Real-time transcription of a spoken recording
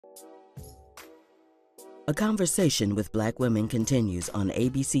A conversation with Black women continues on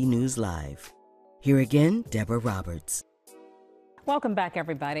ABC News Live. Here again, Deborah Roberts. Welcome back,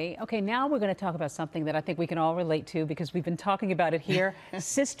 everybody. Okay, now we're going to talk about something that I think we can all relate to because we've been talking about it here,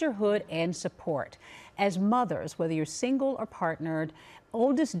 sisterhood and support. As mothers, whether you're single or partnered,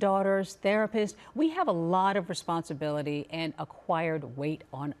 oldest daughters, therapists, we have a lot of responsibility and acquired weight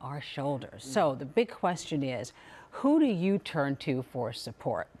on our shoulders. So the big question is, who do you turn to for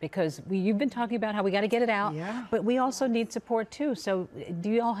support? Because you've been talking about how we got to get it out, but we also need support too. So do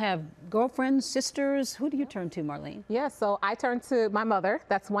you all have girlfriends, sisters? Who do you turn to, Marline? Yeah, so I turn to my mother.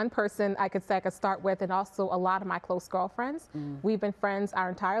 That's one person I could say I could start with, and also a lot of my close girlfriends. We've been friends our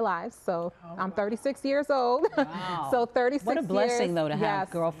entire lives. So I'm 36 years old. Wow. So 36 years. What a blessing, though, to have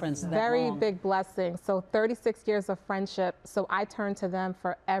girlfriends that very long. Big blessing. So 36 years of friendship. So I turn to them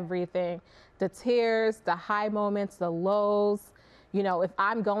for everything. The tears, the high moments, the lows. You know, if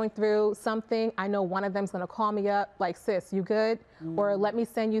I'm going through something, I know one of them's gonna call me up like, sis, you good? Or let me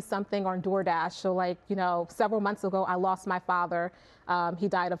send you something on DoorDash. So like, you know, several months ago, I lost my father. He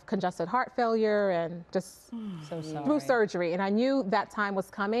died of congestive heart failure and just through surgery. And I knew that time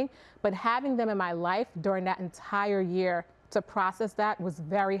was coming, but having them in my life during that entire year to process that was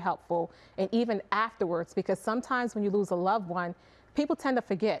very helpful. And even afterwards, because sometimes when you lose a loved one, people tend to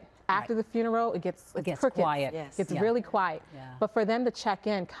forget. After the funeral, it gets quiet. It's really quiet. But for them to check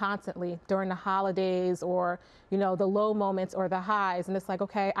in constantly during the holidays or, you know, the low moments or the highs, and it's like,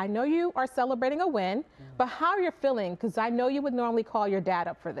 okay, I know you are celebrating a win, but how you're feeling, because I know you would normally call your dad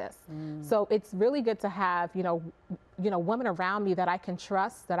up for this. So it's really good to have, you know, women around me that I can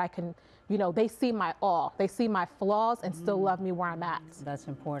trust, that I can, you know, they see my all. They see my flaws and still love me where I'm at. That's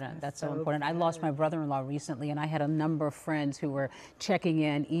important. That's so important. I lost my brother-in-law recently, and I had a number of friends who were checking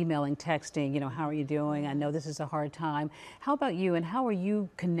in, emailing, texting, you know, how are you doing? I know this is a hard time. How about you, and how are you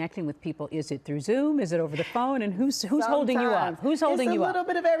connecting with people? Is it through Zoom? Is it over the phone? And who's holding you up? Who's holding you up? It's a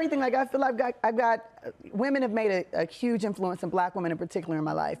little bit of everything. Like, I feel I've got women have made a huge influence, and Black women in particular in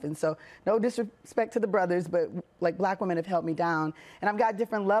my life. And so no disrespect to the brothers, but like Black women have helped me down. And I've got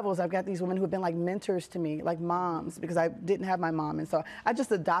different levels. I've got these women who have been like mentors to me, like moms, because I didn't have my mom. And so I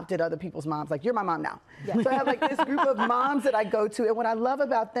just adopted other people's moms. Like, you're my mom now. So I have like this group of moms that I go to. And what I love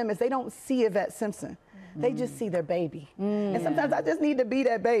about them is they don't see Yvette Simpson. They just see their baby. And sometimes I just need to be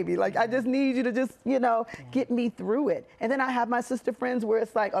that baby. Like, I just need you to just, you know, get me through it. And then I have my sister friends where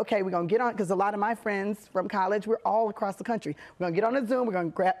it's like, okay, we're going to get on, because a lot of my friends from college, we're all across the country. We're going to get on a Zoom. We're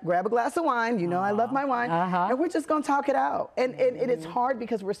going to grab a glass of wine. You know, I love my wine. And we're just going to talk it out. And it's hard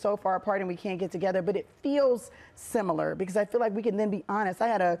because we're so far apart and we can't get together, but it feels similar because I feel like we can then be honest. I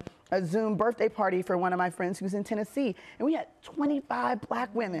had a Zoom birthday party for one of my friends who's in Tennessee, and we had 25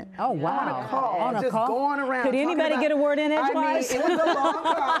 Black women. Oh, wow. On a call. Just going around. Could anybody get a word in edgewise? I mean, it was a long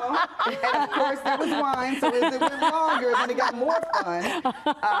call, and of course there was wine, so as it went longer, then it got more fun.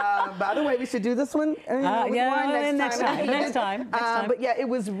 By the way, we should do this one with wine next time. But yeah, it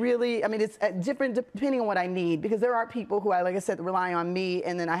was really, I mean, it's different depending on what I need, because there are people who like I said, rely on me,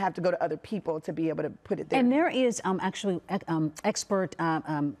 and then I have to go to other people to be able to put it there. And there is actually expert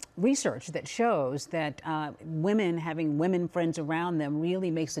research that shows that women having women friends around them really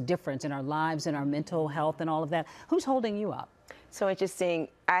makes a difference in our lives and our mental health and all of that. Who's holding you up? So interesting.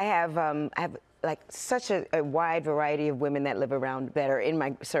 I have like such a wide variety of women that live around that are in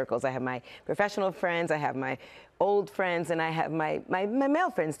my circles. I have my professional friends, I have my old friends, and I have my male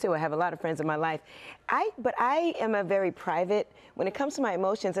friends too. I have a lot of friends in my life. But I am a very private when it comes to my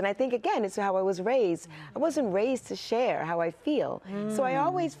emotions, and I think again it's how I was raised. I wasn't raised to share how I feel. So I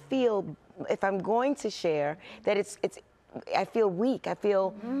always feel, if I'm going to share, that I feel weak. I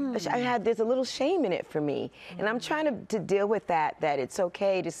feel there's a little shame in it for me, and I'm trying to deal with that it's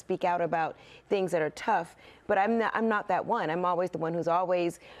okay to speak out about things that are tough. But I'm not that one. I'm always the one who's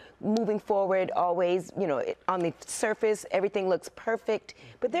always moving forward, always, you know, on the surface, everything looks perfect.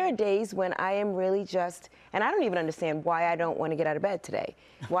 But there are days when I am really just, and I don't even understand why I don't want to get out of bed today,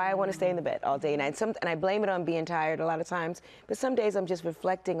 why I want to stay in the bed all day and night. And I blame it on being tired a lot of times. But some days I'm just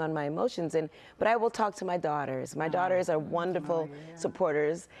reflecting on my emotions. But I will talk to my daughters. My daughters are wonderful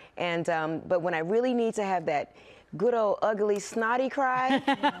supporters. And but when I really need to have that good old ugly snotty cry,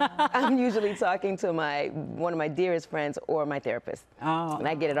 I'm usually talking to one of my dearest friends or my therapist. And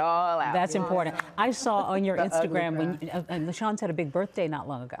I get it all out. That's important. I saw on your Instagram when LaChanze had a big birthday not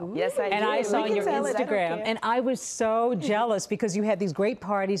long ago. Yes, I did. And I saw on your Instagram, and I was so jealous because you had these great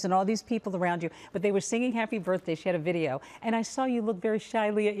parties and all these people around you, but they were singing happy birthday. She had a video, and I saw you look very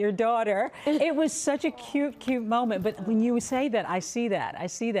shyly at your daughter. It was such a cute, cute moment. But when you say that, I see that. I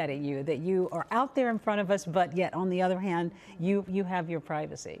see that in you, that you are out there in front of us, but yet on the other hand, you have your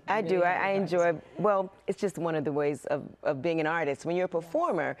privacy. I do. I enjoy, well, it's just one of the ways of being an artist. When you're a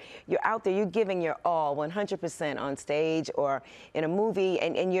performer, you're out there, you're giving your all 100% on stage or in a movie,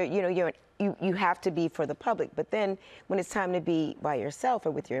 and you have to be for the public. But then when it's time to be by yourself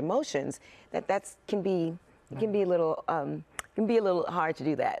or with your emotions, that can be a little hard to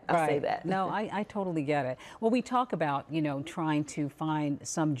do that. I'll say that. No, I totally get it. Well, we talk about, trying to find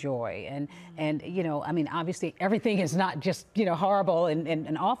some joy and I mean, obviously everything is not just, horrible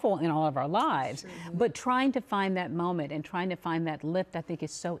and awful in all of our lives, but trying to find that moment and trying to find that lift, I think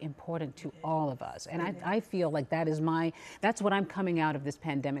is so important to all of us. And I feel like that's what I'm coming out of this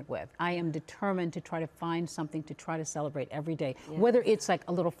pandemic with. I am determined to try to find something to try to celebrate every day, whether it's like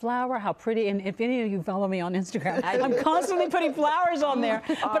a little flower, how pretty, and if any of you follow me on Instagram, I'm constantly putting flowers on there,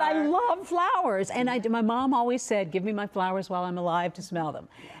 but I love flowers. And my mom always said, give me my flowers while I'm alive to smell them.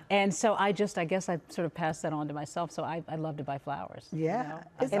 And so I guess I sort of passed that on to myself. So I love to buy flowers. Yeah.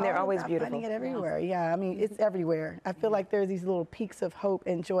 And they're always beautiful. Finding it everywhere. Yeah. I mean, it's everywhere. I feel like there's these little peaks of hope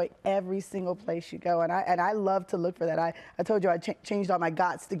and joy every single place you go. And I love to look for that. I told you I changed all my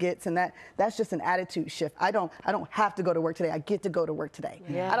gots to gets, and that's just an attitude shift. I don't have to go to work today. I get to go to work today.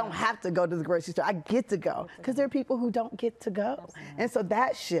 I don't have to go to the grocery store. I get to go, because there are people who don't get to go. And so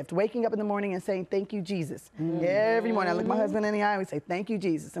that shift, waking up in the morning and saying, thank you, Jesus. Every morning I look my husband in the eye and we say, thank you,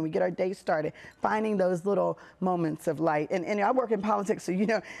 Jesus. And we get our day started, finding those little moments of light. And I work in politics, so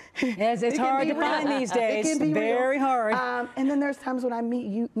yes, it's hard to find these days. It can be very real. hard. And then there's times when I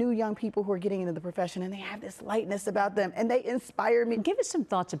meet new young people who are getting into the profession, and they have this lightness about them, and they inspire me. Give us some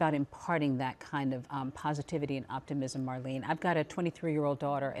thoughts about imparting that kind of positivity and optimism, Marline. I've got a 23-year-old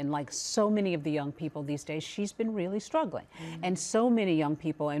daughter, and like so many of the young people these days, she's been really struggling. And so many young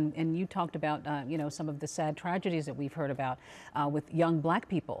people, and you talked about some of the sad tragedies that we've heard about with young black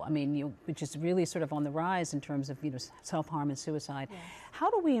people. I mean, which is really sort of on the rise in terms of self-harm and suicide. How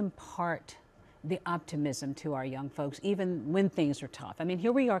do we impart the optimism to our young folks, even when things are tough? I mean,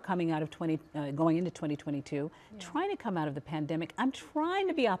 here we are coming out of going into 2022, trying to come out of the pandemic. I'm trying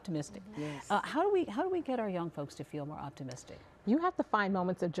to be optimistic. How do we get our young folks to feel more optimistic? You have to find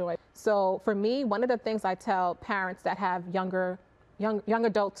moments of joy. So for me, one of the things I tell parents that have young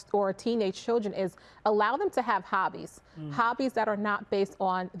adults or teenage children is allow them to have hobbies. Hobbies that are not based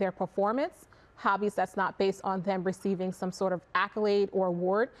on their performance, hobbies that's not based on them receiving some sort of accolade or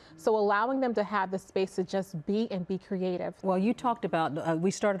award. So allowing them to have the space to just be and be creative. Well, you talked about, we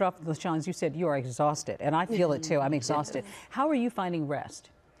started off with LaChanze, you said you are exhausted, and I feel it too, I'm exhausted. How are you finding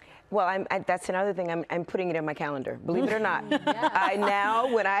rest? Well, that's another thing. I'm putting it in my calendar. Believe it or not, I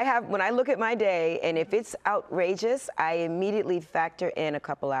now when I look at my day, and if it's outrageous, I immediately factor in a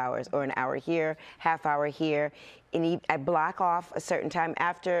couple hours or an hour here, half hour here, and I block off a certain time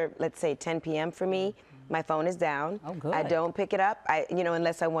after, let's say 10 p.m. for me. My phone is down. Oh, good. I don't pick it up.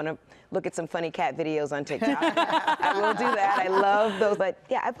 Unless I want to look at some funny cat videos on TikTok. I will do that. I love those. But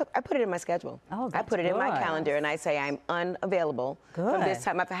yeah, I put it in my schedule. Oh, I put it in my calendar, and I say I'm unavailable from this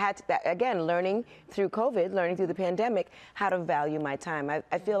time. I've had to, again, learning through COVID, learning through the pandemic, how to value my time.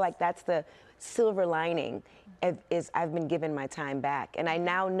 I feel like that's the silver lining. I've been given my time back, and I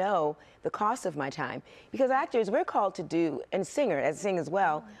now know the cost of my time, because actors, we're called to do, and sing as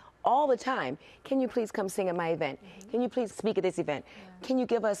well, all the time. Can you please come sing at my event? Can you please speak at this event? Can you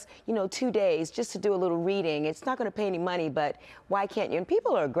give us, 2 days just to do a little reading? It's not going to pay any money, but why can't you? And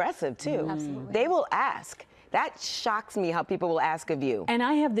people are aggressive too. Absolutely. They will ask. That shocks me, how people will ask of you. And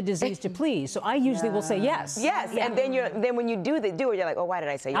I have the disease to please, so I usually will say yes. Yes, and then when you do it, you're like, oh, why did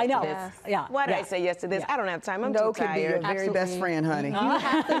I say yes to this? Yeah. Why did I say yes to this? I don't have time. I'm too tired. No can be your very best friend, honey. You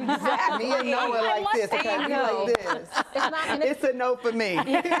have to me and Noah like this. Okay, we like this. It's a no for me.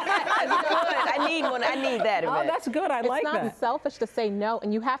 I need one. I need that. Oh, that's good. I like that. It's not selfish to say no,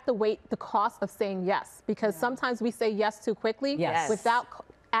 and you have to weigh the cost of saying yes, because sometimes we say yes too quickly without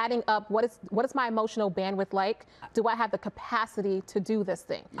adding up what is my emotional bandwidth like? Do I have the capacity to do this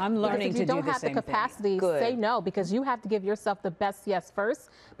thing? I'm learning to do the same thing. If you don't have the capacity, say no, because you have to give yourself the best yes first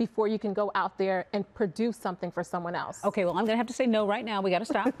before you can go out there and produce something for someone else. Okay, well, I'm going to have to say no right now. We got to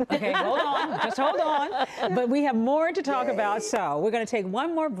stop. Okay, hold on. Just hold on. But we have more to talk about, so we're going to take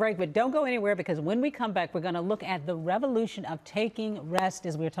one more break, but don't go anywhere, because when we come back, we're going to look at the revolution of taking rest,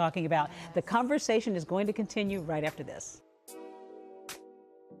 as we were talking about. The conversation is going to continue right after this.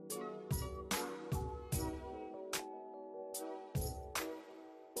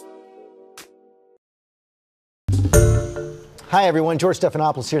 Hi, everyone. George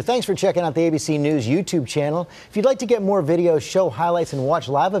Stephanopoulos here. Thanks for checking out the ABC News YouTube channel. If you'd like to get more videos, show highlights, and watch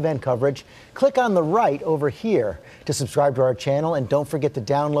live event coverage, click on the right over here to subscribe to our channel. And don't forget to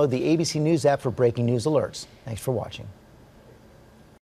download the ABC News app for breaking news alerts. Thanks for watching.